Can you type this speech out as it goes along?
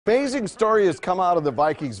Amazing story has come out of the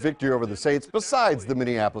Vikings' victory over the Saints besides the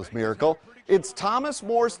Minneapolis Miracle. It's Thomas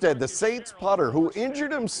Morstead, the Saints punter, who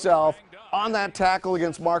injured himself on that tackle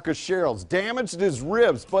against Marcus Sherrills, damaged his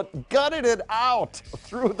ribs, but gutted it out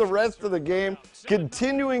through the rest of the game,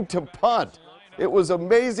 continuing to punt. It was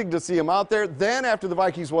amazing to see him out there. Then after the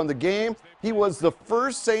Vikings won the game, he was the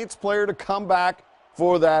first Saints player to come back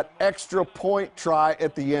for that extra point try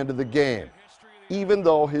at the end of the game, even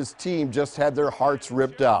though his team just had their hearts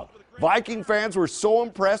ripped out. Viking fans were so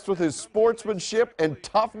impressed with his sportsmanship and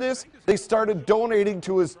toughness, they started donating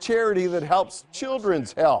to his charity that helps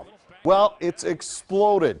children's health. Well, it's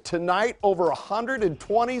exploded. Tonight, over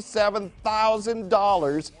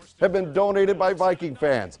 $127,000 have been donated by Viking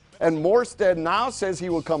fans. And Morstead now says he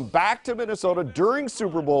will come back to Minnesota during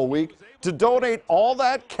Super Bowl week to donate all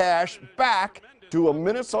that cash back to a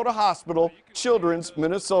Minnesota hospital, Children's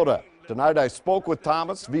Minnesota. Tonight I spoke with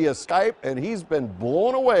Thomas via Skype, and he's been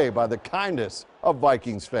blown away by the kindness of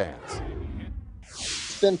Vikings fans.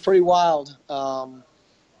 It's been pretty wild. You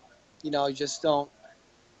just don't,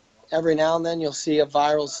 every now and then you'll see a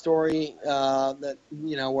viral story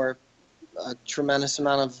where a tremendous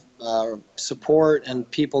amount of support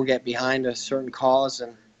and people get behind a certain cause,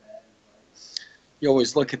 and you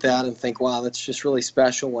always look at that and think, wow, that's just really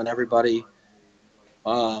special when everybody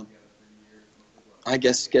I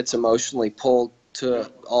guess gets emotionally pulled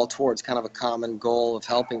towards kind of a common goal of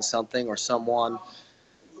helping something or someone.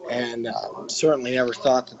 And certainly never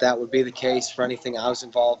thought that would be the case for anything I was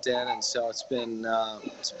involved in. And so it's been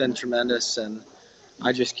tremendous. And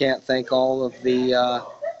I just can't thank all of the,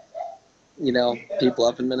 people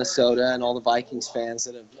up in Minnesota and all the Vikings fans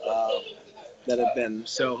that have been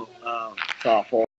so thoughtful.